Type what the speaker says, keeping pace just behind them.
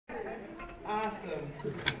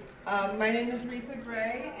My name is Reatha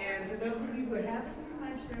Grey, and for those of you who haven't seen my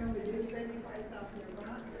show, it is taking place out here.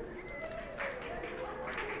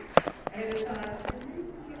 And it's usually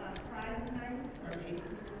on Friday nights or evenings.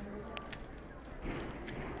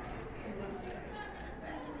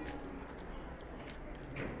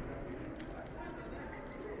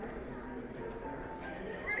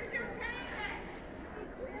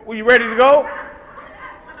 Were you ready to go?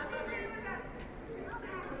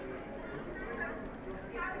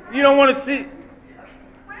 You don't want to see.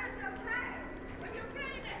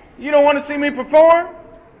 You don't want to see me perform?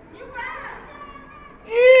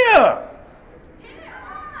 Yeah.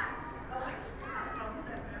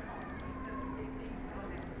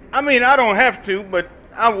 I mean, I don't have to, but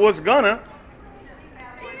I was gonna.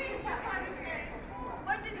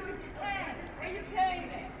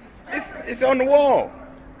 It's on the wall.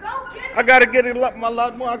 I gotta get it a lot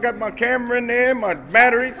more. I got my camera in there, my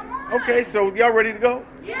batteries. Okay, so y'all ready to go?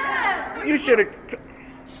 Yeah. You should have.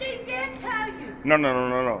 She did tell you.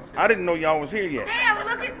 No. I didn't know y'all was here yet. Damn,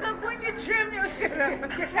 look when you trim your shit up.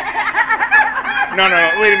 No.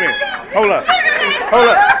 Wait a minute. Hold up.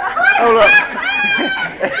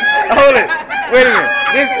 Hold it. Wait a minute.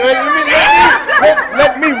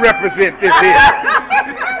 Let me represent this here.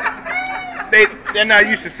 They're not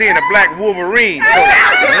used to seeing a black Wolverine. So,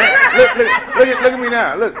 look at me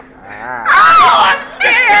now. Look. Oh, I'm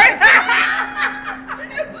scared.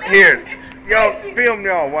 Here, y'all film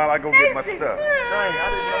y'all while I go get my stuff.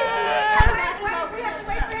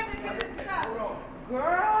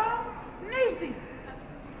 Girl, Niecy.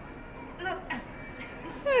 Look.